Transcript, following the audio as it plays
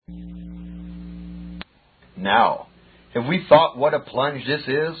Now, have we thought what a plunge this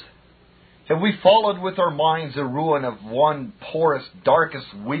is? Have we followed with our minds the ruin of one poorest, darkest,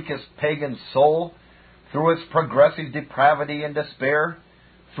 weakest pagan soul through its progressive depravity and despair,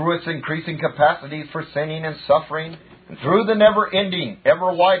 through its increasing capacities for sinning and suffering, and through the never-ending,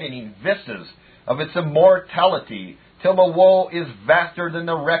 ever-widening vistas of its immortality, till the woe is vaster than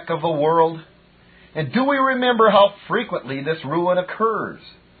the wreck of a world? And do we remember how frequently this ruin occurs?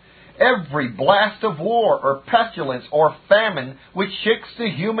 Every blast of war or pestilence or famine which shakes the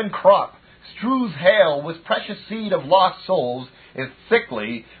human crop, strews hail with precious seed of lost souls, is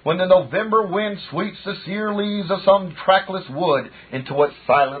thickly when the November wind sweeps the sere leaves of some trackless wood into its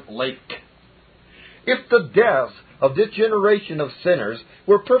silent lake. If the deaths of this generation of sinners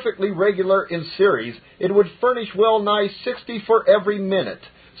were perfectly regular in series, it would furnish well nigh 60 for every minute,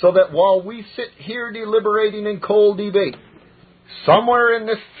 so that while we sit here deliberating in cold debate, somewhere in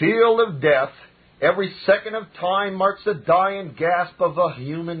this field of death, every second of time marks the dying gasp of a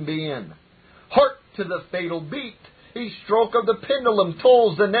human being. Hark to the fatal beat! Each stroke of the pendulum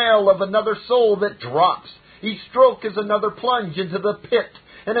tolls the knell of another soul that drops. Each stroke is another plunge into the pit,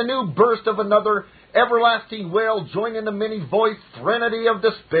 and a new burst of another everlasting wail joining the many-voiced threnody of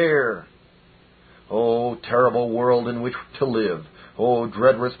despair. Oh, terrible world in which to live! Oh,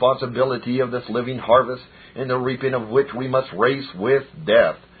 dread responsibility of this living harvest, in the reaping of which we must race with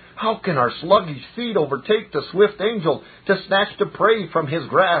death! How can our sluggish feet overtake the swift angel to snatch the prey from his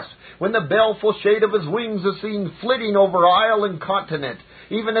grasp, when the baleful shade of his wings is seen flitting over isle and continent,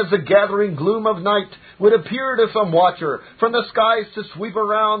 even as the gathering gloom of night would appear to some watcher from the skies to sweep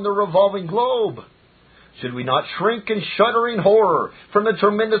around the revolving globe? Should we not shrink in shuddering horror from the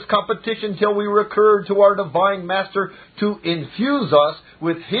tremendous competition till we recur to our divine Master to infuse us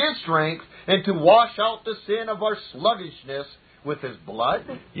with His strength and to wash out the sin of our sluggishness with His blood?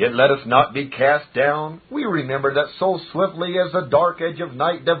 Yet let us not be cast down. We remember that so swiftly as the dark edge of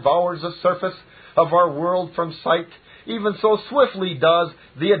night devours the surface of our world from sight, even so swiftly does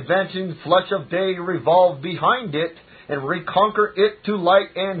the advancing flush of day revolve behind it and reconquer it to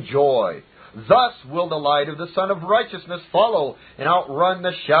light and joy. Thus will the light of the Son of Righteousness follow and outrun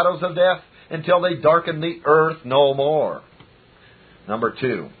the shadows of death until they darken the earth no more. Number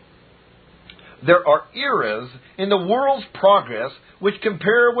 2. There are eras in the world's progress which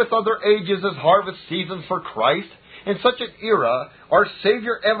compare with other ages as harvest seasons for Christ. In such an era, our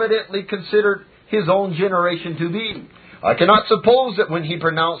Savior evidently considered His own generation to be. I cannot suppose that when He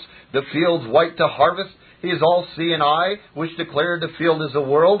pronounced the fields white to harvest, His all-seeing eye, which declared the field as a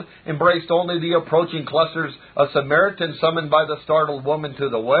world, embraced only the approaching clusters of Samaritans summoned by the startled woman to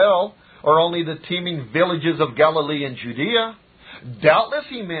the well, or only the teeming villages of Galilee and Judea. Doubtless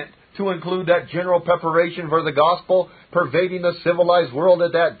He meant to include that general preparation for the gospel pervading the civilized world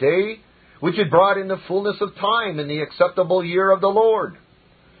at that day, which had brought in the fullness of time in the acceptable year of the Lord.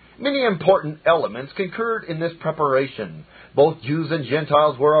 Many important elements concurred in this preparation. Both Jews and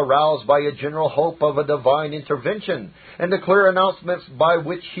Gentiles were aroused by a general hope of a divine intervention, and the clear announcements by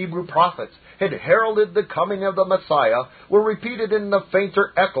which Hebrew prophets had heralded the coming of the Messiah were repeated in the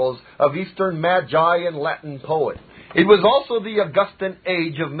fainter echoes of Eastern magi and Latin poet. It was also the Augustan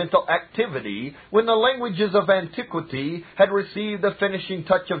age of mental activity, when the languages of antiquity had received the finishing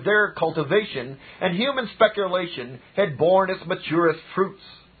touch of their cultivation, and human speculation had borne its maturest fruits.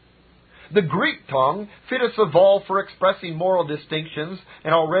 The Greek tongue, fittest of all for expressing moral distinctions,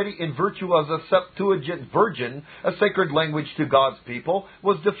 and already in virtue of the Septuagint Virgin, a sacred language to God's people,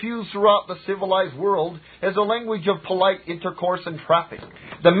 was diffused throughout the civilized world as a language of polite intercourse and traffic.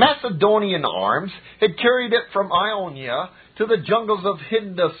 The Macedonian arms had carried it from Ionia to the jungles of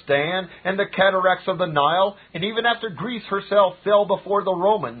Hindustan and the cataracts of the Nile, and even after Greece herself fell before the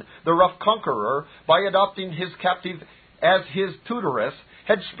Roman, the rough conqueror, by adopting his captive as his tutoress,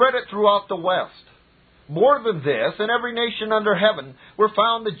 had spread it throughout the West. More than this, in every nation under heaven were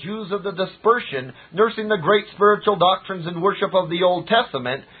found the Jews of the dispersion, nursing the great spiritual doctrines and worship of the Old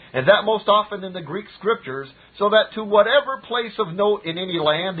Testament, and that most often in the Greek Scriptures, so that to whatever place of note in any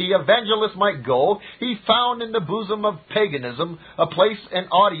land the evangelist might go, he found in the bosom of paganism a place and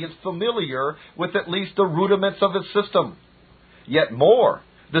audience familiar with at least the rudiments of its system. Yet more,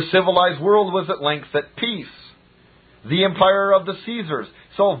 the civilized world was at length at peace. The empire of the Caesars,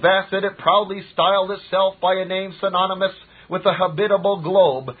 so vast that it proudly styled itself by a name synonymous with the habitable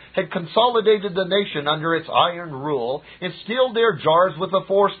globe, had consolidated the nation under its iron rule, and steeled their jars with a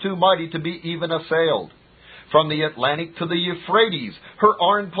force too mighty to be even assailed. From the Atlantic to the Euphrates, her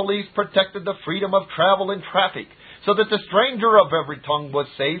armed police protected the freedom of travel and traffic, so that the stranger of every tongue was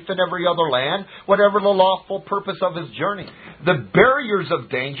safe in every other land, whatever the lawful purpose of his journey. The barriers of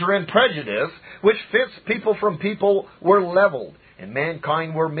danger and prejudice, which fence people from people, were leveled, and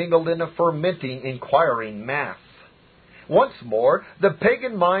mankind were mingled in a fermenting, inquiring mass. Once more, the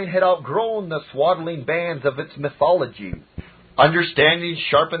pagan mind had outgrown the swaddling bands of its mythology. Understanding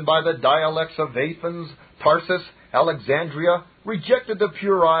sharpened by the dialects of Athens, Tarsus, Alexandria, rejected the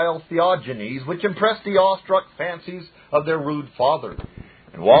puerile theogonies which impressed the awestruck fancies of their rude fathers.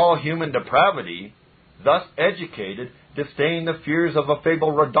 And while human depravity, thus educated, disdained the fears of a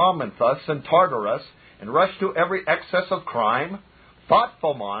fabled Rhadamanthus and Tartarus, and rushed to every excess of crime,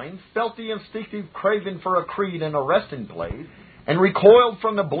 thoughtful minds felt the instinctive craving for a creed and a resting place, and recoiled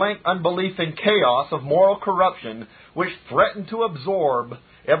from the blank unbelief and chaos of moral corruption which threatened to absorb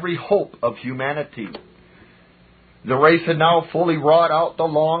every hope of humanity. The race had now fully wrought out the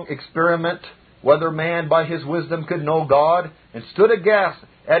long experiment whether man by his wisdom could know God, and stood aghast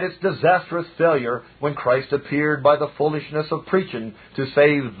at its disastrous failure when Christ appeared by the foolishness of preaching to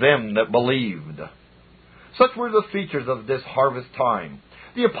save them that believed. Such were the features of this harvest time.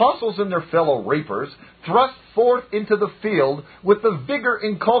 The apostles and their fellow reapers thrust forth into the field with the vigor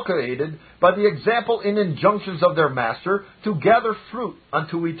inculcated by the example and injunctions of their Master to gather fruit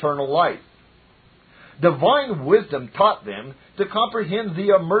unto eternal life. Divine wisdom taught them to comprehend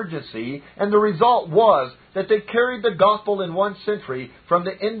the emergency, and the result was that they carried the gospel in 1 century from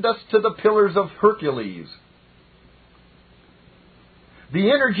the Indus to the Pillars of Hercules. The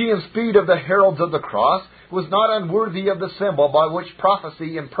energy and speed of the heralds of the cross was not unworthy of the symbol by which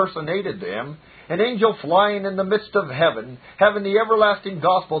prophecy impersonated them, an angel flying in the midst of heaven, having the everlasting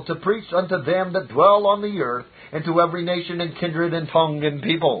gospel to preach unto them that dwell on the earth, and to every nation and kindred and tongue and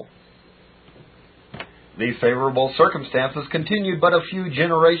people. These favorable circumstances continued but a few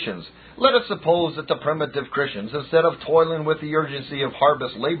generations. Let us suppose that the primitive Christians, instead of toiling with the urgency of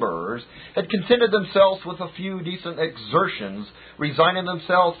harvest laborers, had contented themselves with a few decent exertions, resigning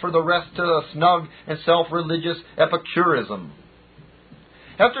themselves for the rest to a snug and self-religious epicurism.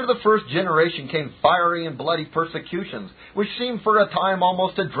 After the first generation came fiery and bloody persecutions, which seemed for a time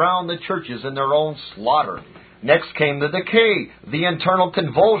almost to drown the churches in their own slaughter. Next came the decay, the internal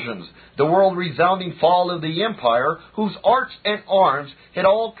convulsions, the world-resounding fall of the empire, whose arts and arms had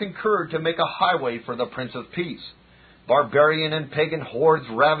all concurred to make a highway for the Prince of Peace. Barbarian and pagan hordes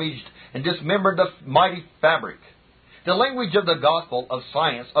ravaged and dismembered the mighty fabric. The language of the gospel, of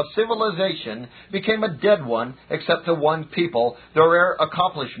science, of civilization, became a dead one, except to one people, the rare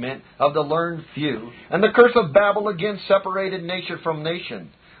accomplishment of the learned few, and the curse of Babel again separated nation from nation.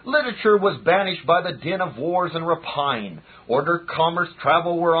 Literature was banished by the din of wars and rapine. Order, commerce,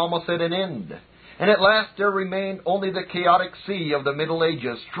 travel were almost at an end. And at last there remained only the chaotic sea of the Middle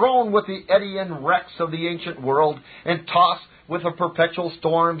Ages, strewn with the eddying wrecks of the ancient world, and tossed with the perpetual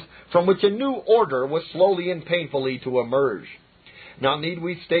storms from which a new order was slowly and painfully to emerge. Now need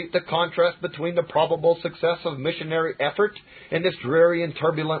we state the contrast between the probable success of missionary effort in this dreary and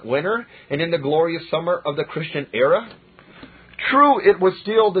turbulent winter, and in the glorious summer of the Christian era? True, it was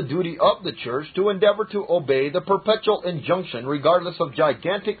still the duty of the Church to endeavor to obey the perpetual injunction regardless of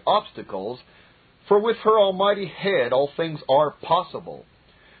gigantic obstacles, for with her almighty head all things are possible.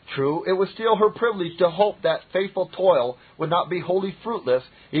 True, it was still her privilege to hope that faithful toil would not be wholly fruitless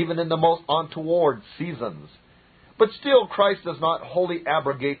even in the most untoward seasons. But still Christ does not wholly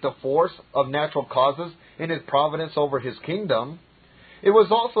abrogate the force of natural causes in His providence over His kingdom. It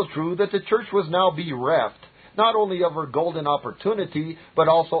was also true that the Church was now bereft not only of her golden opportunity, but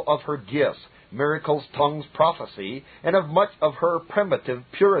also of her gifts, miracles, tongues, prophecy, and of much of her primitive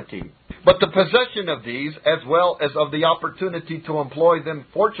purity. But the possession of these, as well as of the opportunity to employ them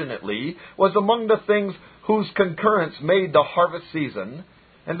fortunately, was among the things whose concurrence made the harvest season,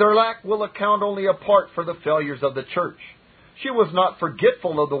 and their lack will account only apart for the failures of the Church. She was not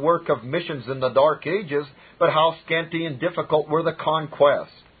forgetful of the work of missions in the Dark Ages, but how scanty and difficult were the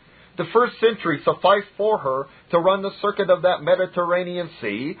conquests. The first century sufficed for her to run the circuit of that Mediterranean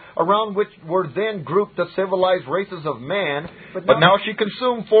Sea, around which were then grouped the civilized races of man, but now she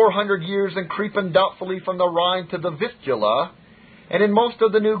consumed 400 years in creeping doubtfully from the Rhine to the Vistula, and in most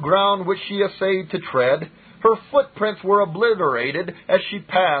of the new ground which she essayed to tread, her footprints were obliterated as she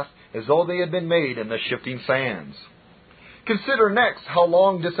passed, as though they had been made in the shifting sands. Consider next how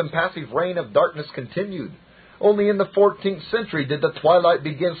long this impassive reign of darkness continued. Only in the 14th century did the twilight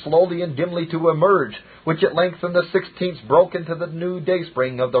begin slowly and dimly to emerge, which at length in the 16th broke into the new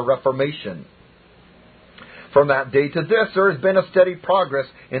dayspring of the Reformation. From that day to this, there has been a steady progress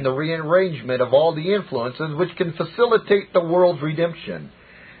in the rearrangement of all the influences which can facilitate the world's redemption.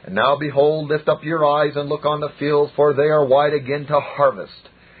 And now behold, lift up your eyes and look on the fields, for they are white again to harvest.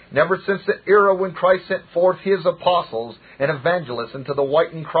 Never since the era when Christ sent forth His apostles and evangelists into the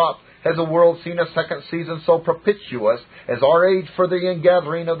whitened crop has the world seen a second season so propitious as our age for the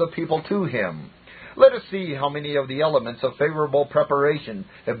ingathering of the people to Him. Let us see how many of the elements of favorable preparation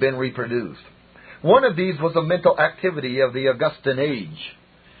have been reproduced. One of these was the mental activity of the Augustan age.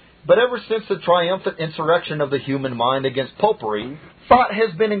 But ever since the triumphant insurrection of the human mind against popery, thought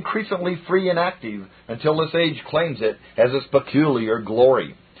has been increasingly free and active until this age claims it as its peculiar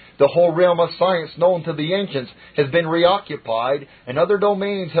glory. The whole realm of science known to the ancients has been reoccupied, and other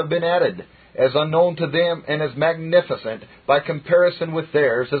domains have been added, as unknown to them and as magnificent by comparison with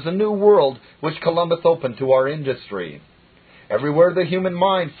theirs as the new world which Columbus opened to our industry. Everywhere the human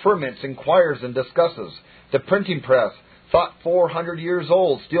mind ferments, inquires, and discusses. The printing press, thought 400 years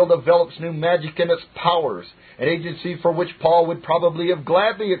old, still develops new magic in its powers, an agency for which Paul would probably have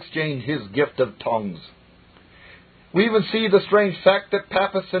gladly exchanged his gift of tongues. We even see the strange fact that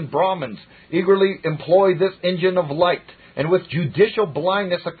Papists and Brahmins eagerly employ this engine of light, and with judicial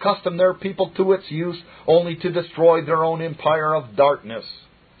blindness accustom their people to its use, only to destroy their own empire of darkness.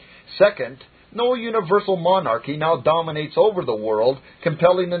 Second, no universal monarchy now dominates over the world,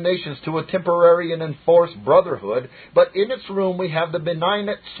 compelling the nations to a temporary and enforced brotherhood, but in its room we have the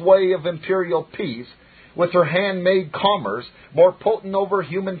benignant sway of imperial peace, with her handmade commerce, more potent over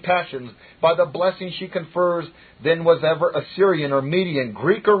human passions by the blessing she confers than was ever Assyrian or Median,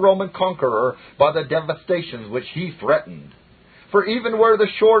 Greek or Roman conqueror by the devastations which he threatened. For even where the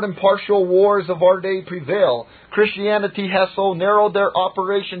short and partial wars of our day prevail, Christianity has so narrowed their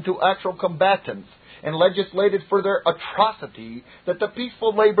operation to actual combatants and legislated for their atrocity that the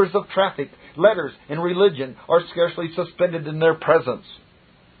peaceful labors of traffic, letters, and religion are scarcely suspended in their presence.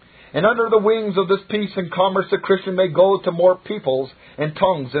 And under the wings of this peace and commerce the Christian may go to more peoples and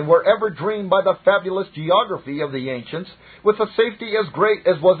tongues, and wherever dreamed by the fabulous geography of the ancients, with a safety as great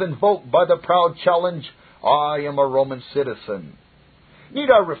as was invoked by the proud challenge, I am a Roman citizen. Need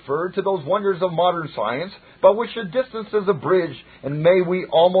I refer to those wonders of modern science, by which the distance is abridged, and may we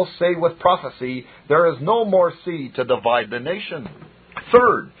almost say with prophecy, there is no more sea to divide the nation?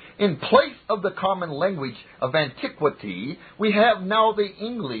 Third, in place of the common language of antiquity, we have now the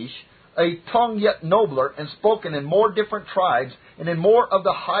English, a tongue yet nobler and spoken in more different tribes and in more of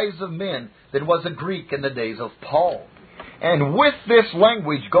the highs of men than was the Greek in the days of Paul. And with this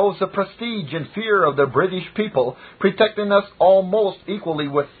language goes the prestige and fear of the British people, protecting us almost equally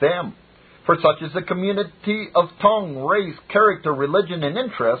with them. For such is the community of tongue, race, character, religion, and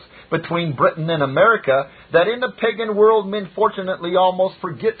interest between Britain and America, that in the pagan world men fortunately almost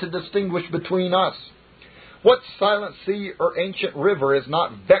forget to distinguish between us. What silent sea or ancient river is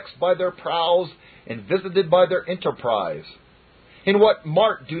not vexed by their prows and visited by their enterprise? In what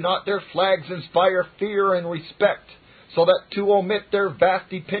mart do not their flags inspire fear and respect, so that to omit their vast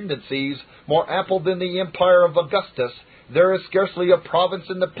dependencies, more ample than the empire of Augustus, there is scarcely a province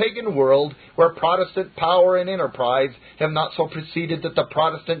in the pagan world where Protestant power and enterprise have not so proceeded that the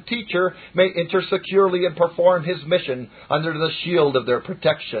Protestant teacher may enter securely and perform his mission under the shield of their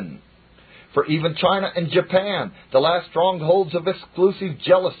protection. For even China and Japan, the last strongholds of exclusive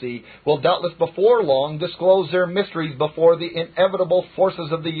jealousy, will doubtless before long disclose their mysteries before the inevitable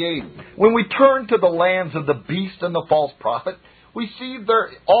forces of the age. When we turn to the lands of the beast and the false prophet, we see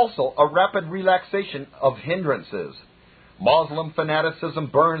there also a rapid relaxation of hindrances. Moslem fanaticism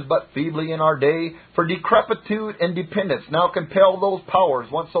burns but feebly in our day, for decrepitude and dependence now compel those powers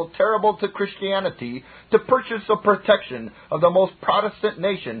once so terrible to Christianity to purchase the protection of the most Protestant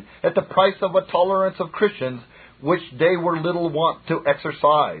nation at the price of a tolerance of Christians which they were little wont to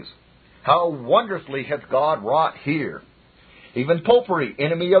exercise. How wondrously hath God wrought here! Even Popery,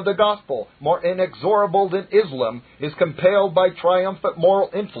 enemy of the gospel, more inexorable than Islam, is compelled by triumphant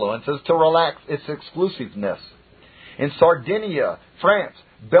moral influences to relax its exclusiveness. In Sardinia, France,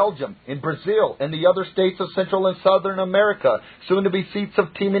 Belgium, in Brazil, and the other states of Central and Southern America, soon to be seats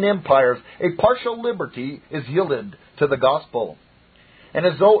of teeming empires, a partial liberty is yielded to the gospel. And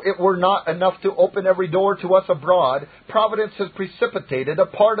as though it were not enough to open every door to us abroad, Providence has precipitated a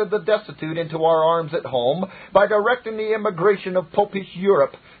part of the destitute into our arms at home by directing the immigration of Popish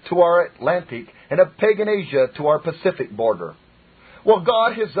Europe to our Atlantic and of pagan Asia to our Pacific border. While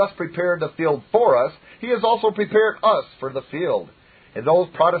God has thus prepared the field for us, He has also prepared us for the field. In those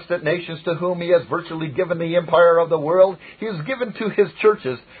Protestant nations to whom He has virtually given the empire of the world, He has given to His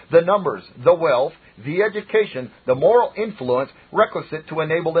churches the numbers, the wealth, the education, the moral influence requisite to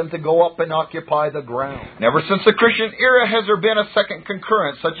enable them to go up and occupy the ground. Never since the Christian era has there been a second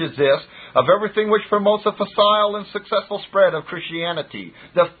concurrence such as this of everything which promotes a facile and successful spread of Christianity.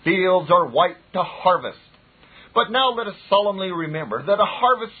 The fields are white to harvest. But now let us solemnly remember that a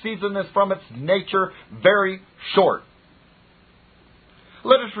harvest season is from its nature very short.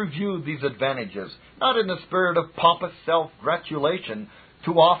 Let us review these advantages, not in the spirit of pompous self-gratulation,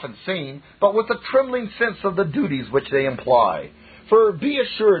 too often seen, but with a trembling sense of the duties which they imply. For be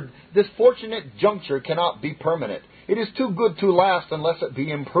assured, this fortunate juncture cannot be permanent. It is too good to last unless it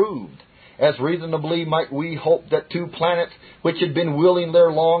be improved. As reasonably might we hope that two planets, which had been wheeling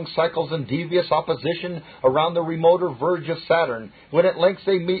their long cycles in devious opposition around the remoter verge of Saturn, when at length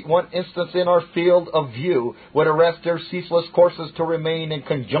they meet one instant in our field of view, would arrest their ceaseless courses to remain in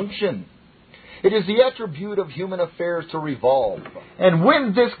conjunction. It is the attribute of human affairs to revolve. And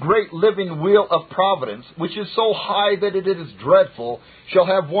when this great living wheel of Providence, which is so high that it is dreadful, shall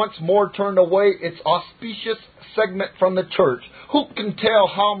have once more turned away its auspicious segment from the church, who can tell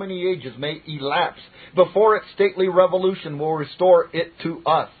how many ages may elapse before its stately revolution will restore it to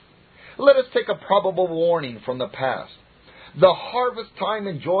us? Let us take a probable warning from the past. The harvest time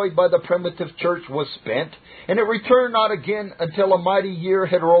enjoyed by the primitive church was spent, and it returned not again until a mighty year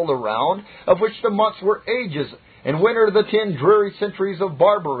had rolled around, of which the months were ages, and winter the 10 dreary centuries of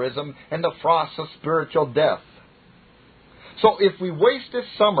barbarism and the frosts of spiritual death. So if we waste this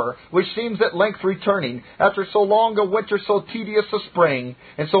summer, which seems at length returning, after so long a winter, so tedious a spring,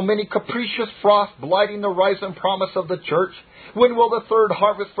 and so many capricious frosts blighting the rising promise of the church, when will the third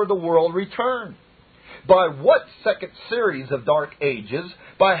harvest for the world return? By what second series of dark ages,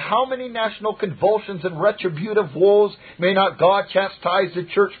 by how many national convulsions and retributive woes may not God chastise the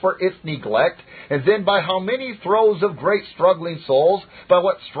church for its neglect? And then by how many throes of great struggling souls, by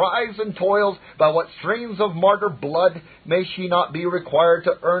what strives and toils, by what streams of martyr blood may she not be required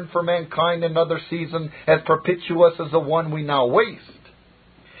to earn for mankind another season as propitious as the one we now waste?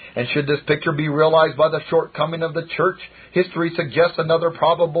 And should this picture be realized by the shortcoming of the church, history suggests another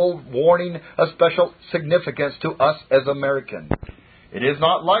probable warning of special significance to us as Americans. It is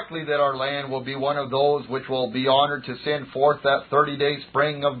not likely that our land will be one of those which will be honored to send forth that 30-day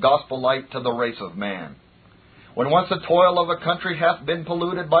spring of gospel light to the race of man. When once the toil of a country hath been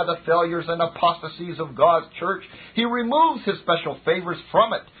polluted by the failures and apostasies of God's church, He removes His special favors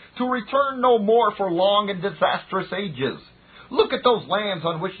from it, to return no more for long and disastrous ages. Look at those lands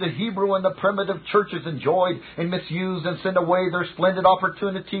on which the Hebrew and the primitive churches enjoyed and misused and sent away their splendid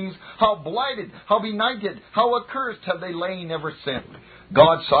opportunities. How blighted, how benighted, how accursed have they lain ever since.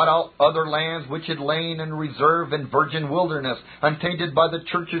 God sought out other lands which had lain in reserve and virgin wilderness, untainted by the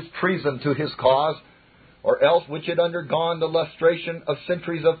church's treason to His cause, or else which had undergone the lustration of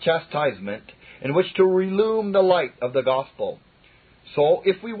centuries of chastisement, in which to relume the light of the gospel. So,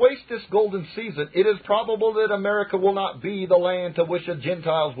 if we waste this golden season, it is probable that America will not be the land to which the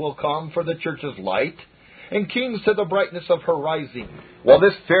Gentiles will come for the church's light, and kings to the brightness of her rising. While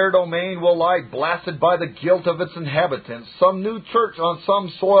this fair domain will lie blasted by the guilt of its inhabitants, some new church on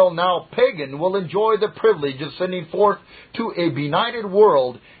some soil now pagan will enjoy the privilege of sending forth to a benighted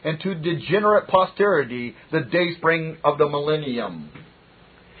world and to degenerate posterity the dayspring of the millennium.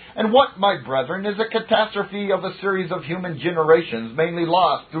 And what, my brethren, is a catastrophe of a series of human generations, mainly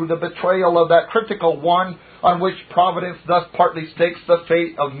lost through the betrayal of that critical one on which Providence thus partly stakes the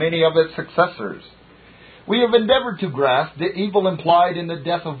fate of many of its successors? We have endeavored to grasp the evil implied in the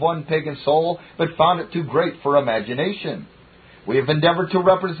death of one pagan soul, but found it too great for imagination. We have endeavored to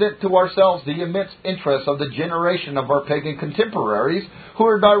represent to ourselves the immense interest of the generation of our pagan contemporaries, who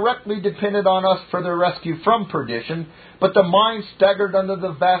are directly dependent on us for their rescue from perdition, but the mind staggered under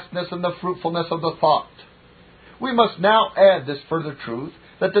the vastness and the fruitfulness of the thought. We must now add this further truth,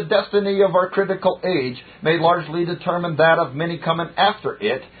 that the destiny of our critical age may largely determine that of many coming after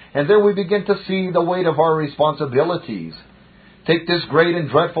it, and then we begin to see the weight of our responsibilities. Take this great and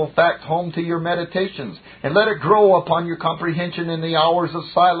dreadful fact home to your meditations, and let it grow upon your comprehension in the hours of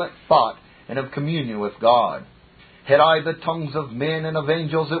silent thought and of communion with God. Had I the tongues of men and of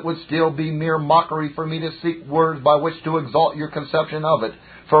angels, it would still be mere mockery for me to seek words by which to exalt your conception of it,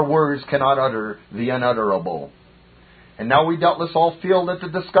 for words cannot utter the unutterable. And now we doubtless all feel that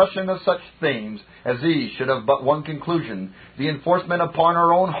the discussion of such themes as these should have but one conclusion, the enforcement upon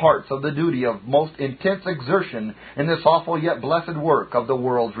our own hearts of the duty of most intense exertion in this awful yet blessed work of the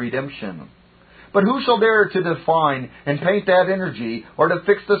world's redemption. But who shall dare to define and paint that energy, or to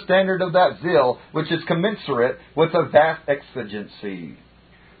fix the standard of that zeal which is commensurate with a vast exigency?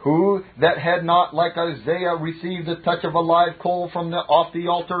 Who that had not, like Isaiah, received the touch of a live coal from off the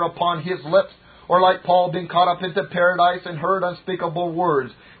altar upon his lips, or like Paul been caught up into paradise and heard unspeakable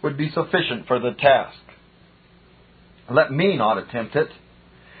words, would be sufficient for the task? Let me not attempt it.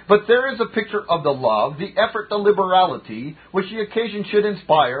 But there is a picture of the love, the effort, the liberality, which the occasion should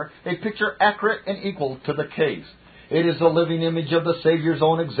inspire, a picture accurate and equal to the case. It is the living image of the Savior's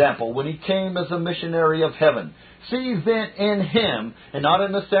own example when He came as a missionary of heaven. See then in Him, and not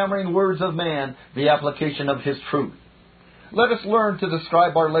in the stammering words of man, the application of His truth. Let us learn to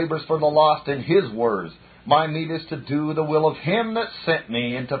describe our labors for the lost in His words. My meat is to do the will of Him that sent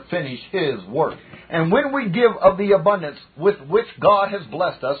me, and to finish His work. And when we give of the abundance with which God has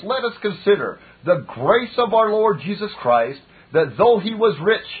blessed us, let us consider the grace of our Lord Jesus Christ, that though He was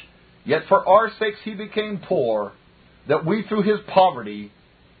rich, yet for our sakes He became poor, that we through His poverty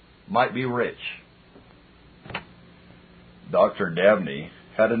might be rich. Dr. Dabney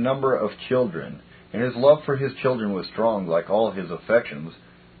had a number of children, and his love for his children was strong like all his affections.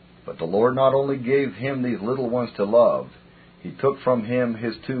 But the Lord not only gave him these little ones to love, He took from him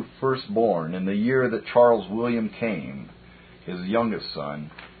his two firstborn in the year that Charles William came, his youngest son,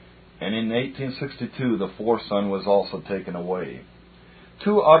 and in 1862 the fourth son was also taken away.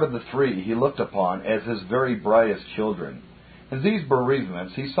 2 out of the 3 he looked upon as his very brightest children. In these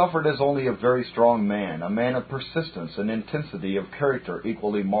bereavements he suffered as only a very strong man, a man of persistence and intensity of character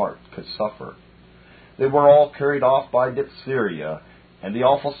equally marked, could suffer. They were all carried off by diphtheria, and the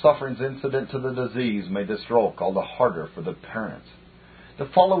awful sufferings incident to the disease made the stroke all the harder for the parents. The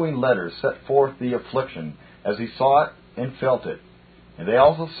following letters set forth the affliction as he saw it and felt it, and they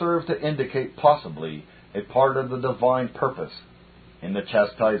also serve to indicate possibly a part of the divine purpose in the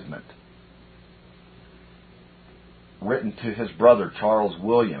chastisement. Written to his brother Charles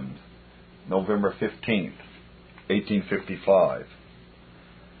Williams, November 15th, 1855.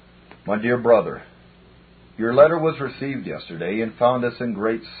 My dear brother, your letter was received yesterday and found us in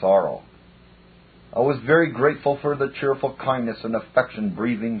great sorrow. I was very grateful for the cheerful kindness and affection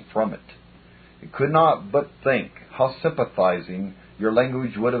breathing from it. I could not but think how sympathizing your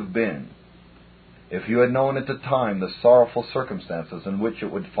language would have been if you had known at the time the sorrowful circumstances in which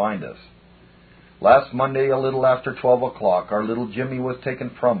it would find us. Last Monday, a little after 12 o'clock, our little Jimmy was taken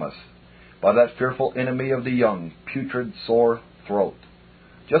from us by that fearful enemy of the young, putrid sore throat.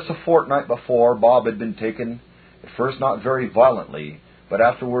 Just a fortnight before, Bob had been taken, at first not very violently, but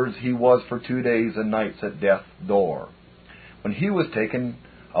afterwards he was for 2 days and nights at death's door. When he was taken,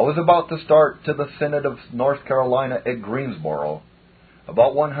 I was about to start to the Synod of North Carolina at Greensboro,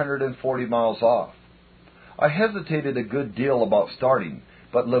 about 140 miles off. I hesitated a good deal about starting,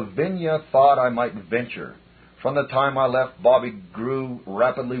 but Lavinia thought I might venture. From the time I left, Bobby grew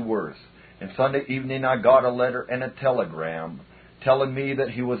rapidly worse, and Sunday evening I got a letter and a telegram telling me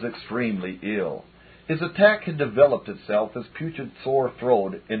that he was extremely ill. His attack had developed itself as putrid sore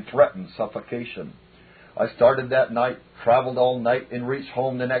throat and threatened suffocation. I started that night, traveled all night, and reached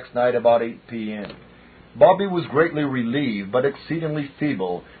home the next night about 8 p.m. Bobby was greatly relieved, but exceedingly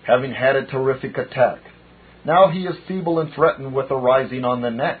feeble, having had a terrific attack. Now he is feeble and threatened with a rising on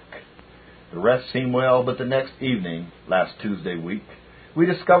the neck. The rest seemed well, but the next evening, last Tuesday week, we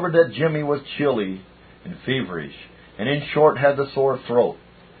discovered that Jimmy was chilly and feverish, and in short had the sore throat.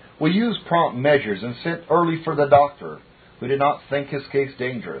 We used prompt measures and sent early for the doctor, who did not think his case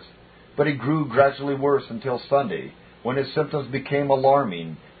dangerous, but he grew gradually worse until Sunday, when his symptoms became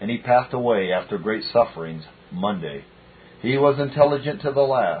alarming, and he passed away after great sufferings Monday. He was intelligent to the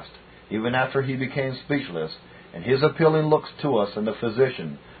last, even after he became speechless, and his appealing looks to us and the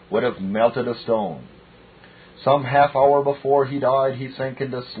physician would have melted a stone. Some half hour before he died, he sank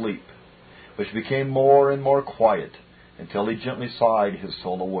into sleep, which became more and more quiet, until he gently sighed his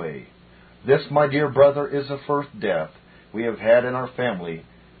soul away. This, my dear brother, is the first death we have had in our family,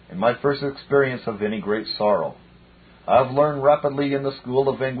 and my first experience of any great sorrow. I have learned rapidly in the school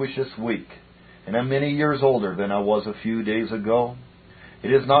of anguish this week, and am many years older than I was a few days ago.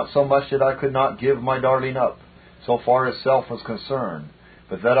 It is not so much that I could not give my darling up, so far as self was concerned,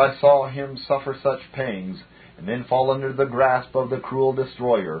 but that I saw him suffer such pangs, and then fall under the grasp of the cruel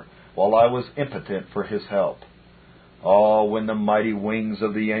destroyer, while I was impotent for his help. Oh, when the mighty wings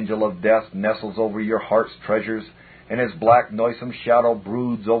of the angel of death nestles over your heart's treasures, and his black noisome shadow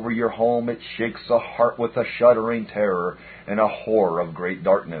broods over your home, it shakes the heart with a shuddering terror and a horror of great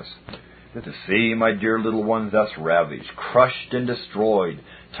darkness. To see my dear little one thus ravaged, crushed and destroyed,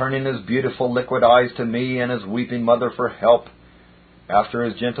 turning his beautiful liquid eyes to me and his weeping mother for help, after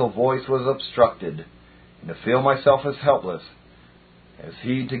his gentle voice was obstructed, and to feel myself as helpless as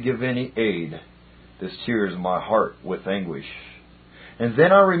he to give any aid, this cheers my heart with anguish. And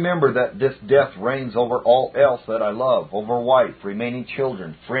then I remember that this death reigns over all else that I love, over wife, remaining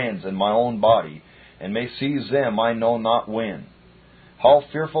children, friends, and my own body, and may seize them I know not when. How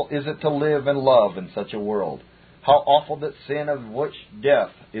fearful is it to live and love in such a world! How awful that sin of which death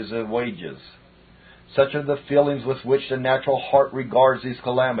is the wages! Such are the feelings with which the natural heart regards these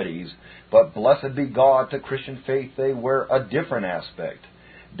calamities, but blessed be God, to Christian faith they wear a different aspect.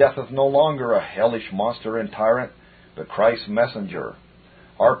 Death is no longer a hellish monster and tyrant, but Christ's messenger.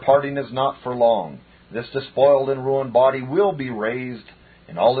 Our parting is not for long. This despoiled and ruined body will be raised,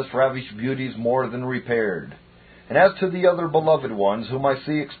 and all its ravished beauties more than repaired. And as to the other beloved ones whom I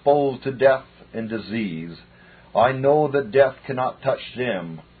see exposed to death and disease, I know that death cannot touch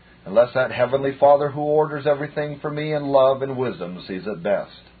them, unless that Heavenly Father who orders everything for me in love and wisdom sees it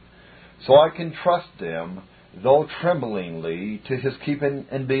best. So I can trust them, though tremblingly, to His keeping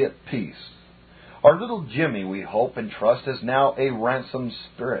and be at peace. Our little Jimmy, we hope and trust, is now a ransomed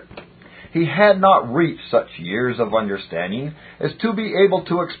spirit. He had not reached such years of understanding as to be able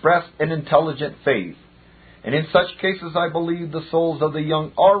to express an intelligent faith, and in such cases I believe the souls of the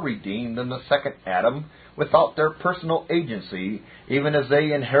young are redeemed in the second Adam without their personal agency, even as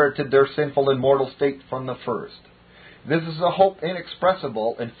they inherited their sinful and mortal state from the first. This is a hope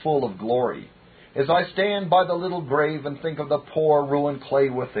inexpressible and full of glory. As I stand by the little grave and think of the poor ruined clay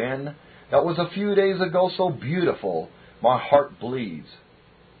within, that was a few days ago so beautiful, my heart bleeds.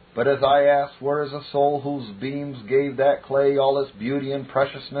 But as I ask, where is the soul whose beams gave that clay all its beauty and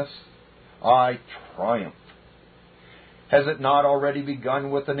preciousness? I triumph. Has it not already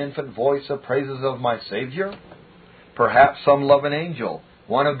begun with an infant voice of praises of my Savior? Perhaps some loving angel,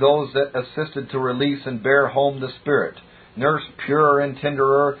 one of those that assisted to release and bear home the Spirit, nurse purer and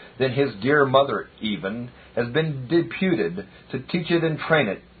tenderer than his dear mother even, has been deputed to teach it and train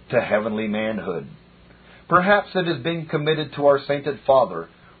it to heavenly manhood. Perhaps it is being committed to our sainted father,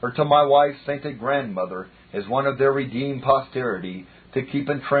 or to my wife's sainted grandmother, as one of their redeemed posterity, to keep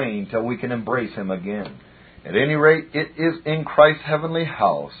and train till we can embrace him again. At any rate, it is in Christ's heavenly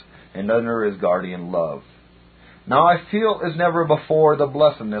house, and under His guardian love. Now I feel as never before the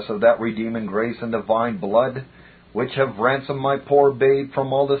blessedness of that redeeming grace and divine blood, which have ransomed my poor babe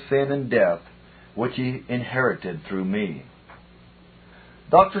from all the sin and death which he inherited through me.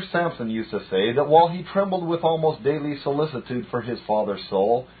 Dr. Sampson used to say that while he trembled with almost daily solicitude for his father's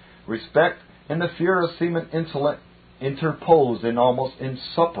soul, respect and the fear of seeming insolence interposed an almost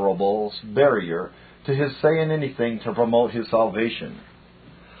insuperable barrier to his saying anything to promote his salvation.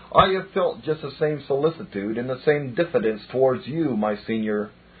 I have felt just the same solicitude and the same diffidence towards you, my senior,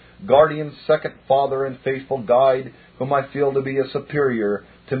 guardian, second father, and faithful guide, whom I feel to be a superior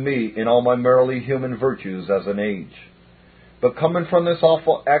to me in all my merely human virtues as an age. But coming from this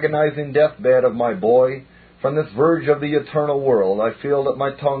awful agonizing deathbed of my boy, from this verge of the eternal world, I feel that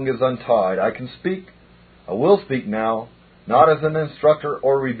my tongue is untied. I can speak. I will speak now, not as an instructor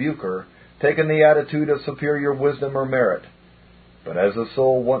or rebuker, taking the attitude of superior wisdom or merit, but as a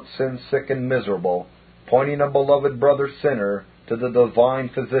soul once sin-sick and miserable, pointing a beloved brother sinner to the divine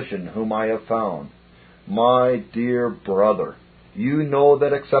physician whom I have found. My dear brother, you know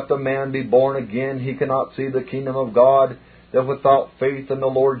that except a man be born again, he cannot see the kingdom of God, that without faith in the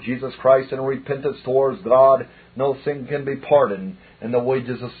Lord Jesus Christ and repentance towards God, no sin can be pardoned, and the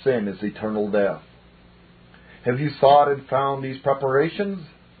wages of sin is eternal death. Have you sought and found these preparations?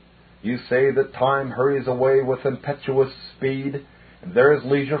 You say that time hurries away with impetuous speed, and there is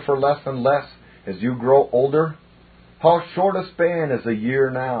leisure for less and less as you grow older. How short a span is a year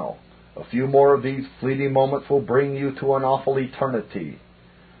now! A few more of these fleeting moments will bring you to an awful eternity.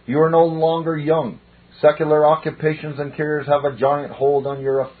 You are no longer young. Secular occupations and cares have a giant hold on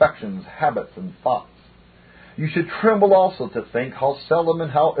your affections, habits, and thoughts. You should tremble also to think how seldom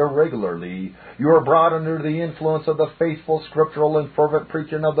and how irregularly you are brought under the influence of the faithful, scriptural, and fervent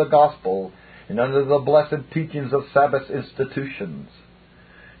preaching of the gospel, and under the blessed teachings of Sabbath institutions.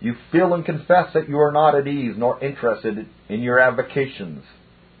 You feel and confess that you are not at ease nor interested in your avocations.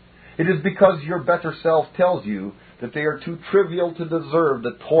 It is because your better self tells you that they are too trivial to deserve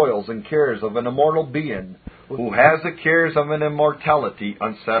the toils and cares of an immortal being who has the cares of an immortality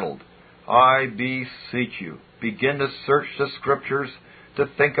unsettled. I beseech you, begin to search the Scriptures, to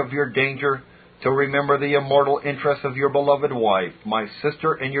think of your danger, to remember the immortal interests of your beloved wife, my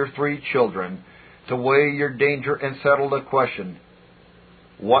sister, and your 3 children, to weigh your danger and settle the question,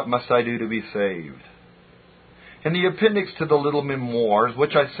 what must I do to be saved? In the appendix to the little memoirs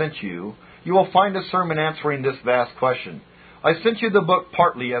which I sent you, you will find a sermon answering this vast question. I sent you the book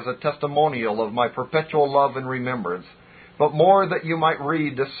partly as a testimonial of my perpetual love and remembrance, but more that you might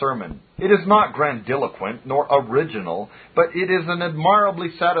read this sermon. It is not grandiloquent nor original, but it is an admirably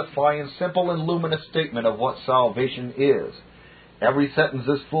satisfying, simple, and luminous statement of what salvation is. Every sentence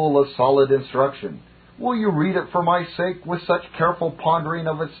is full of solid instruction. Will you read it for my sake with such careful pondering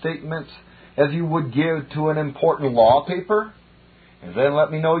of its statements as you would give to an important law paper? And then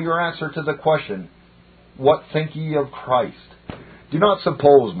let me know your answer to the question, what think ye of Christ? Do not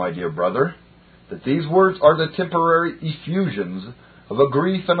suppose, my dear brother, that these words are the temporary effusions of a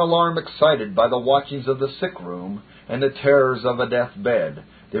grief and alarm excited by the watchings of the sick room and the terrors of a deathbed,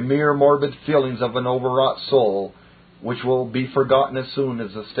 the mere morbid feelings of an overwrought soul, which will be forgotten as soon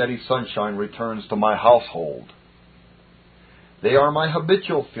as the steady sunshine returns to my household. They are my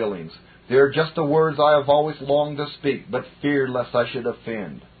habitual feelings. They are just the words I have always longed to speak, but feared lest I should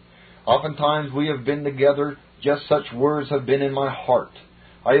offend. Oftentimes we have been together, just such words have been in my heart.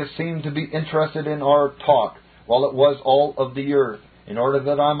 I have seemed to be interested in our talk while it was all of the earth, in order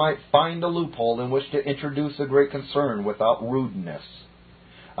that I might find a loophole in which to introduce a great concern without rudeness.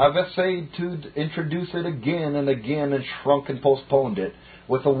 I've essayed to introduce it again and again and shrunk and postponed it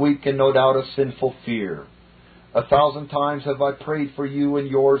with a weak and no doubt a sinful fear. 1,000 times have I prayed for you and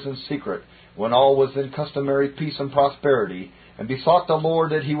yours in secret, when all was in customary peace and prosperity, and besought the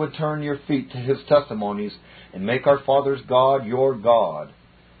Lord that He would turn your feet to His testimonies and make our Father's God your God.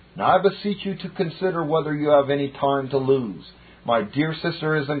 Now I beseech you to consider whether you have any time to lose. My dear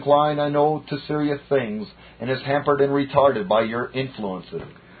sister is inclined, I know, to serious things, and is hampered and retarded by your influences.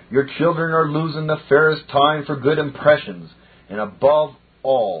 Your children are losing the fairest time for good impressions, and above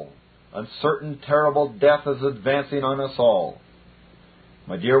all, uncertain, terrible death is advancing on us all.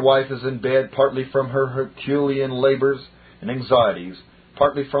 My dear wife is in bed, partly from her Herculean labors and anxieties,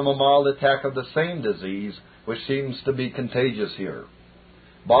 partly from a mild attack of the same disease, which seems to be contagious here.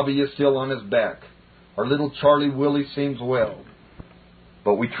 Bobby is still on his back. Our little Charlie Willie seems well,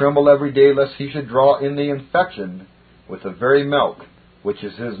 but we tremble every day lest he should draw in the infection with the very milk which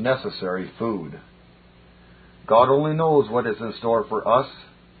is his necessary food. God only knows what is in store for us,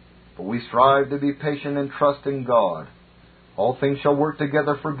 but we strive to be patient and trust in God. All things shall work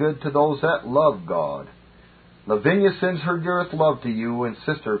together for good to those that love God. Lavinia sends her dearest love to you and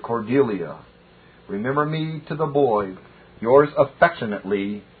Sister Cordelia. Remember me to the boy. Yours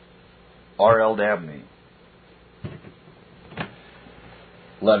affectionately, R.L. Dabney.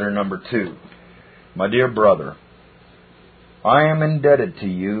 Letter number 2. My dear brother, I am indebted to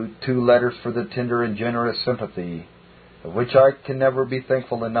you 2 letters for the tender and generous sympathy, of which I can never be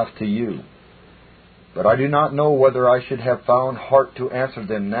thankful enough to you. But I do not know whether I should have found heart to answer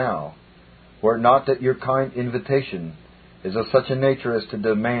them now, were it not that your kind invitation is of such a nature as to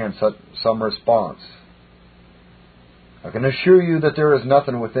demand some response. I can assure you that there is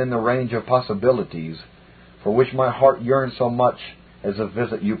nothing within the range of possibilities for which my heart yearns so much as the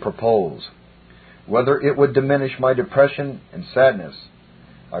visit you propose. Whether it would diminish my depression and sadness,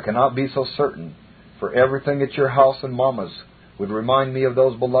 I cannot be so certain, for everything at your house and Mamma's would remind me of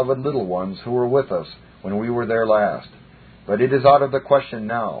those beloved little ones who were with us when we were there last. But it is out of the question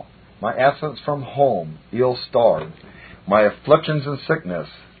now. My absence from home, ill-starred, my afflictions and sickness,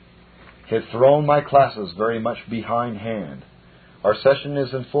 have thrown my classes very much behindhand. Our session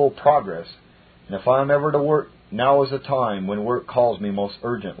is in full progress, and if I am ever to work, now is the time when work calls me most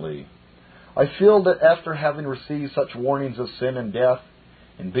urgently. I feel that after having received such warnings of sin and death,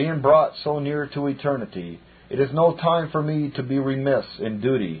 and being brought so near to eternity, it is no time for me to be remiss in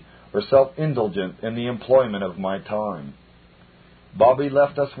duty or self-indulgent in the employment of my time. Bobby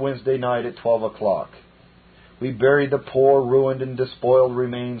left us Wednesday night at 12 o'clock. We buried the poor, ruined, and despoiled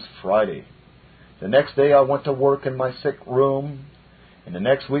remains Friday. The next day I went to work in my sick room, and the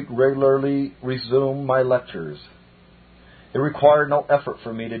next week regularly resumed my lectures. It required no effort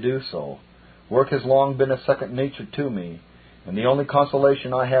for me to do so. Work has long been a second nature to me, and the only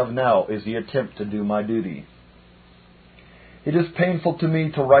consolation I have now is the attempt to do my duty. It is painful to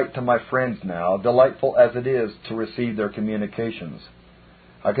me to write to my friends now, delightful as it is to receive their communications.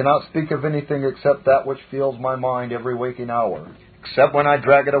 I cannot speak of anything except that which fills my mind every waking hour, except when I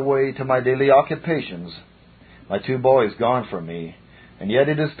drag it away to my daily occupations. My 2 boys gone from me, and yet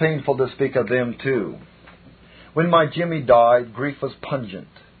it is painful to speak of them too. When my Jimmy died, grief was pungent.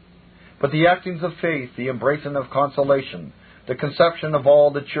 But the actings of faith, the embracing of consolation, the conception of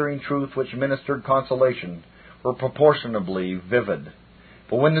all the cheering truth which ministered consolation, were proportionably vivid.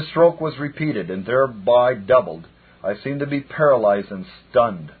 But when the stroke was repeated and thereby doubled, I seemed to be paralyzed and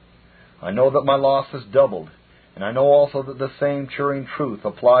stunned. I know that my loss is doubled, and I know also that the same cheering truth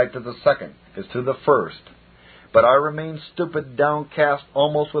applied to the second as to the first. but I remained stupid, downcast,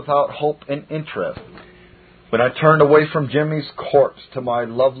 almost without hope and interest. When I turned away from Jimmy's corpse to my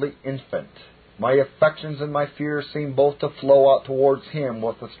lovely infant, my affections and my fears seemed both to flow out towards him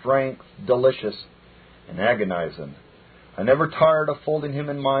with a strength delicious and agonizing. I never tired of folding him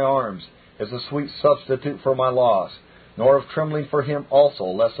in my arms as a sweet substitute for my loss, nor of trembling for him also,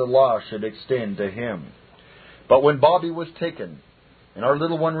 lest the loss should extend to him. But when Bobby was taken, and our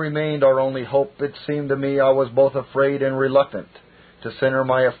little one remained our only hope, it seemed to me I was both afraid and reluctant to center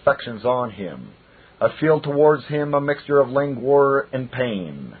my affections on him. I feel towards him a mixture of languor and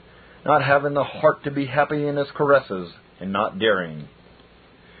pain, not having the heart to be happy in his caresses, and not daring.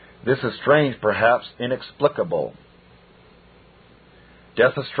 This is strange, perhaps inexplicable.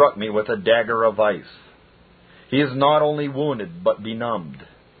 Death has struck me with a dagger of ice. He is not only wounded, but benumbed.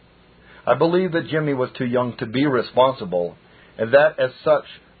 I believe that Jimmy was too young to be responsible, and that as such,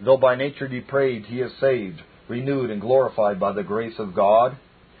 though by nature depraved, he is saved, renewed, and glorified by the grace of God.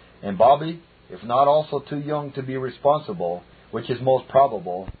 And Bobby, if not also too young to be responsible, which is most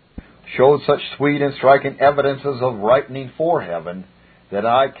probable, showed such sweet and striking evidences of ripening for heaven, that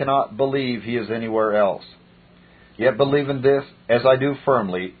I cannot believe he is anywhere else. Yet believing this, as I do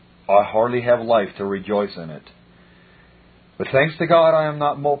firmly, I hardly have life to rejoice in it. But thanks to God, I am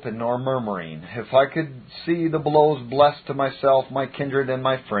not moping nor murmuring. If I could see the blows blessed to myself, my kindred, and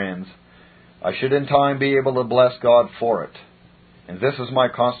my friends, I should in time be able to bless God for it. And this is my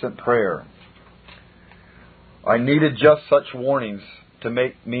constant prayer. I needed just such warnings to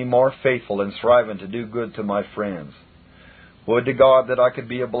make me more faithful in striving to do good to my friends. Would to God that I could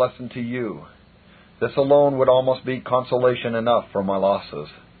be a blessing to you. This alone would almost be consolation enough for my losses.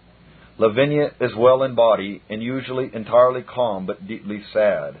 Lavinia is well in body and usually entirely calm but deeply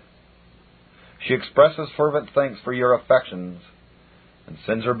sad. She expresses fervent thanks for your affections and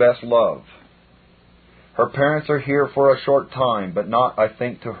sends her best love. Her parents are here for a short time, but not, I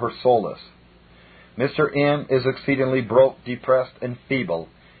think, to her solace. Mr. M. is exceedingly broke, depressed, and feeble,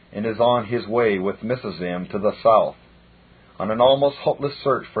 and is on his way with Mrs. M. to the south, on an almost hopeless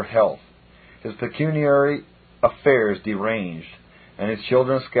search for health, his pecuniary affairs deranged, and his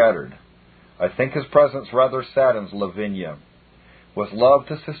children scattered. I think his presence rather saddens Lavinia. With love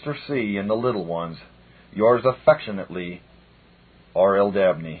to Sister C. and the little ones, yours affectionately, R. L.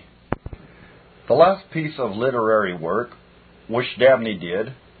 Dabney. The last piece of literary work which Dabney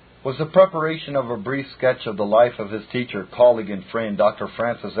did was the preparation of a brief sketch of the life of his teacher, colleague, and friend, Dr.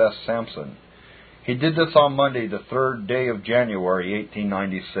 Francis S. Sampson. He did this on Monday, the 3rd day of January,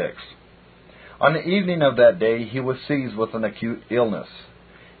 1896. On the evening of that day, he was seized with an acute illness.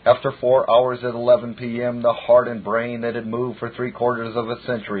 After 4 hours at 11 p.m., the heart and brain that had moved for 3/4 of a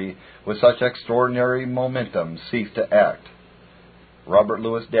century with such extraordinary momentum ceased to act. Robert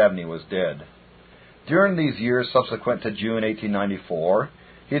Louis Dabney was dead. During these years subsequent to June 1894,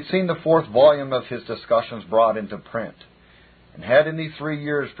 he had seen the 4th volume of his discussions brought into print, and had in these 3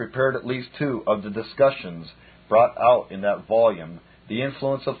 years prepared at least 2 of the discussions brought out in that volume, The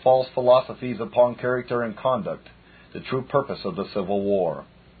Influence of False Philosophies upon Character and Conduct, the True Purpose of the Civil War.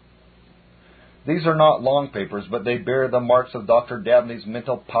 These are not long papers, but they bear the marks of Dr. Dabney's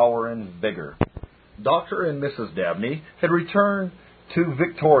mental power and vigor. Dr. and Mrs. Dabney had returned to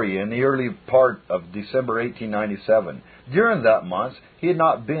Victoria in the early part of December 1897. During that month, he had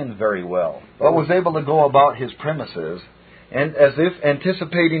not been very well, but was able to go about his premises, and as if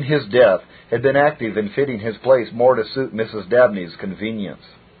anticipating his death, had been active in fitting his place more to suit Mrs. Dabney's convenience.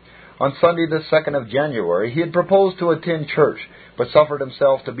 On Sunday the 2nd of January, he had proposed to attend church, but suffered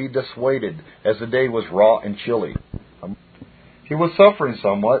himself to be dissuaded, as the day was raw and chilly. He was suffering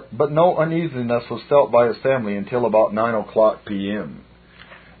somewhat, but no uneasiness was felt by his family until about 9 o'clock p.m.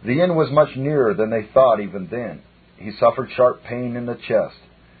 The end was much nearer than they thought even then. He suffered sharp pain in the chest.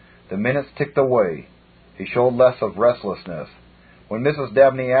 The minutes ticked away. He showed less of restlessness. When Mrs.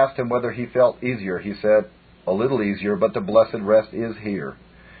 Dabney asked him whether he felt easier, he said, "A little easier, but the blessed rest is here."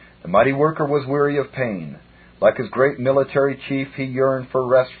 The mighty worker was weary of pain. Like his great military chief, he yearned for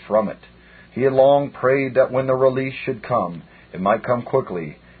rest from it. He had long prayed that when the release should come, it might come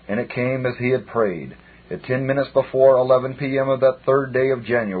quickly, and it came as he had prayed. At 10 minutes before 11 p.m. of that 3rd day of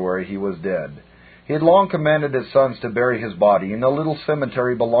January, he was dead. He had long commanded his sons to bury his body in a little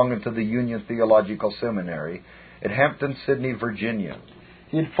cemetery belonging to the Union Theological Seminary at Hampton, Sydney, Virginia.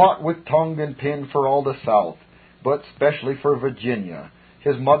 He had fought with tongue and pen for all the South, but specially for Virginia,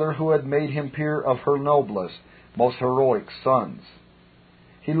 his mother who had made him peer of her noblest, most heroic sons.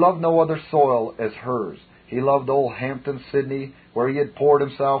 He loved no other soil as hers. He loved old Hampton, Sydney, where he had poured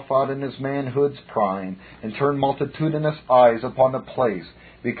himself out in his manhood's prime and turned multitudinous eyes upon the place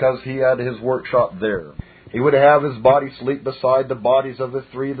because he had his workshop there. He would have his body sleep beside the bodies of his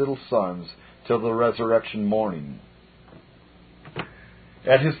 3 little sons till the resurrection morning.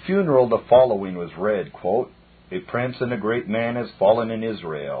 At his funeral the following was read, quote, "A prince and a great man has fallen in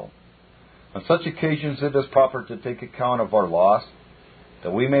Israel. On such occasions it is proper to take account of our loss,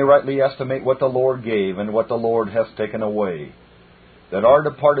 that we may rightly estimate what the Lord gave and what the Lord has taken away. That our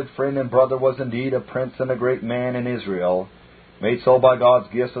departed friend and brother was indeed a prince and a great man in Israel, made so by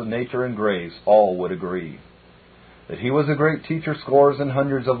God's gifts of nature and grace, all would agree. That he was a great teacher, scores and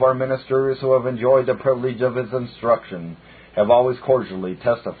hundreds of our ministers who have enjoyed the privilege of his instruction have always cordially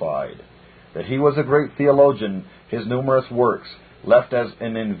testified. That he was a great theologian, his numerous works, left as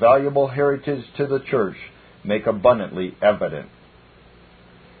an invaluable heritage to the church, make abundantly evident.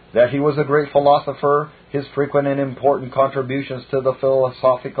 That he was a great philosopher, his frequent and important contributions to the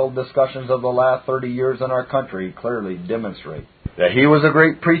philosophical discussions of the last 30 years in our country clearly demonstrate. That he was a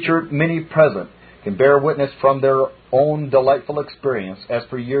great preacher, many present can bear witness from their own delightful experience, as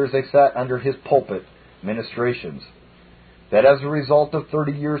for years they sat under his pulpit ministrations. That as a result of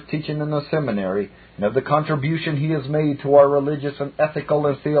 30 years teaching in the seminary, and of the contribution he has made to our religious and ethical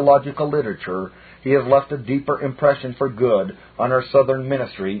and theological literature, he has left a deeper impression for good on our Southern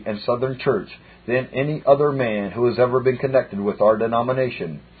ministry and Southern church than any other man who has ever been connected with our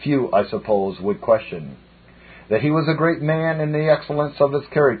denomination. Few, I suppose, would question. That he was a great man in the excellence of his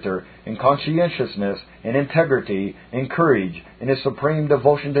character, in conscientiousness, in integrity, in courage, in his supreme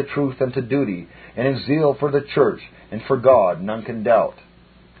devotion to truth and to duty, and in zeal for the church and for God, none can doubt.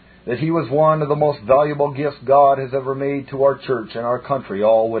 That he was one of the most valuable gifts God has ever made to our church and our country,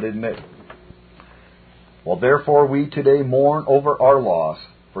 all would admit. Well, therefore we today mourn over our loss,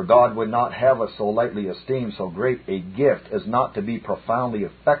 for God would not have us so lightly esteem so great a gift as not to be profoundly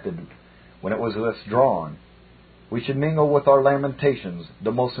affected when it was withdrawn. We should mingle with our lamentations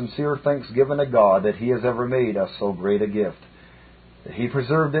the most sincere thanksgiving to God that he has ever made us so great a gift, that he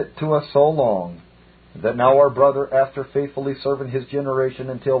preserved it to us so long, that now our brother, after faithfully serving his generation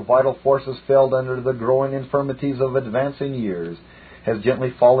until vital forces failed under the growing infirmities of advancing years, has gently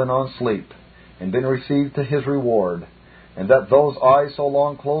fallen on sleep and been received to his reward, and that those eyes so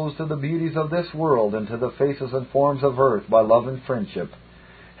long closed to the beauties of this world and to the faces and forms of earth by love and friendship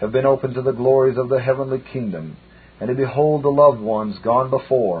have been opened to the glories of the heavenly kingdom, and to behold the loved ones gone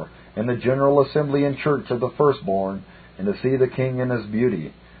before, and the general assembly and church of the firstborn, and to see the King in his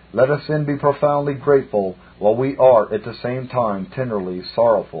beauty. Let us then be profoundly grateful, while we are at the same time tenderly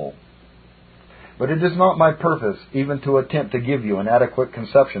sorrowful. But it is not my purpose even to attempt to give you an adequate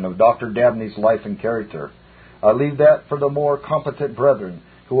conception of Dr. Dabney's life and character. I leave that for the more competent brethren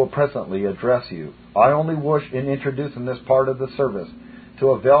who will presently address you. I only wish, in introducing this part of the service, to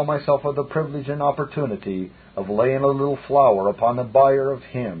avail myself of the privilege and opportunity of laying a little flower upon the bier of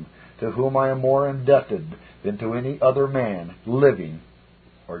him to whom I am more indebted than to any other man, living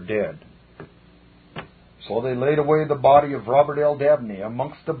or dead. So they laid away the body of Robert L. Dabney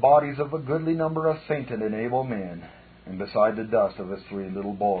amongst the bodies of a goodly number of sainted and able men, and beside the dust of his 3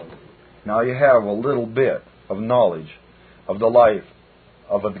 little boys. Now you have a little bit of knowledge of the life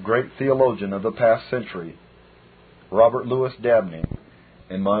of a great theologian of the past century, Robert Louis Dabney,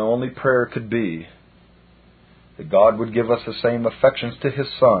 and my only prayer could be that God would give us the same affections to his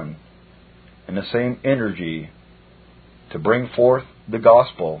Son and the same energy to bring forth the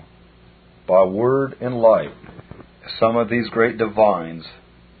gospel by word and light as some of these great divines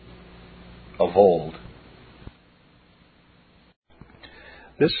of old.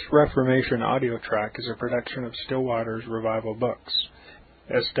 This Reformation audio track is a production of Stillwater's Revival Books.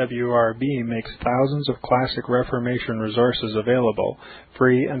 SWRB makes thousands of classic Reformation resources available,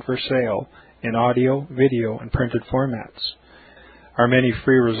 free and for sale, in audio, video, and printed formats. Our many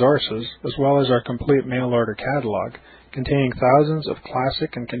free resources, as well as our complete mail-order catalog, containing thousands of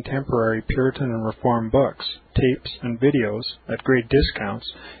classic and contemporary Puritan and Reformed books, tapes, and videos at great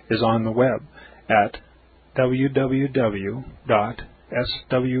discounts, is on the web at www.swrb.com.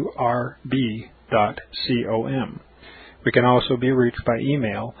 We can also be reached by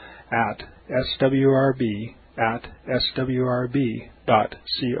email at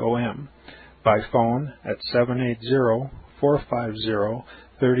swrb@swrb.com, by phone at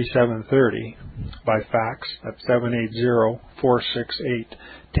 780-450-3730, by fax at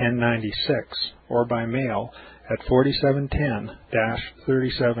 780-468-1096, or by mail at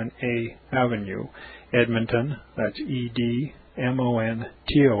 4710-37A Avenue, Edmonton, that's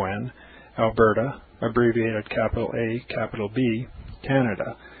Edmonton, Alberta, abbreviated capital A, capital B,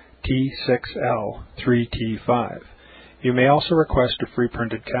 Canada, T6L3T5. You may also request a free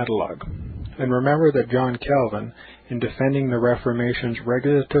printed catalog. And remember that John Calvin, in defending the Reformation's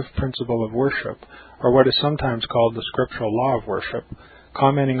regulative principle of worship, or what is sometimes called the scriptural law of worship,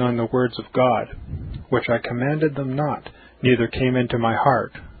 commenting on the words of God, which I commanded them not, neither came into my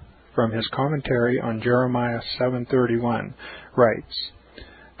heart, from his commentary on Jeremiah 7:31, writes,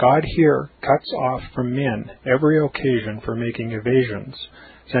 God here cuts off from men every occasion for making evasions,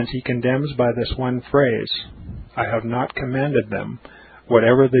 since he condemns by this one phrase, I have not commanded them,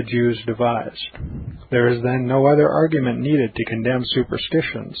 whatever the Jews devised. There is then no other argument needed to condemn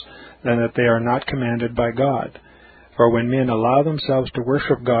superstitions than that they are not commanded by God. For when men allow themselves to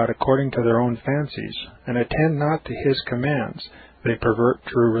worship God according to their own fancies, and attend not to his commands, they pervert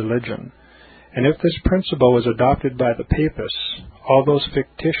true religion. And if this principle was adopted by the Papists, all those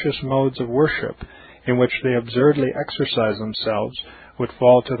fictitious modes of worship in which they absurdly exercise themselves would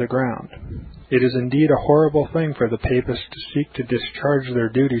fall to the ground. It is indeed a horrible thing for the Papists to seek to discharge their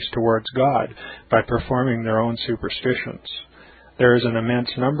duties towards God by performing their own superstitions. There is an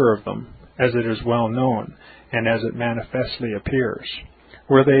immense number of them, as it is well known, and as it manifestly appears.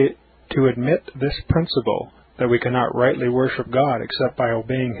 Were they to admit this principle, that we cannot rightly worship God except by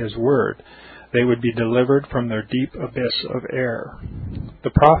obeying his word, they would be delivered from their deep abyss of error. The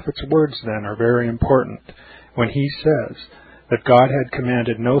prophet's words, then, are very important, when he says that God had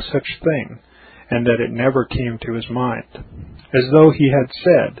commanded no such thing, and that it never came to his mind, as though he had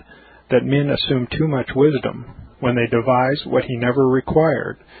said that men assume too much wisdom when they devise what he never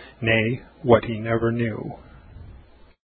required, nay, what he never knew.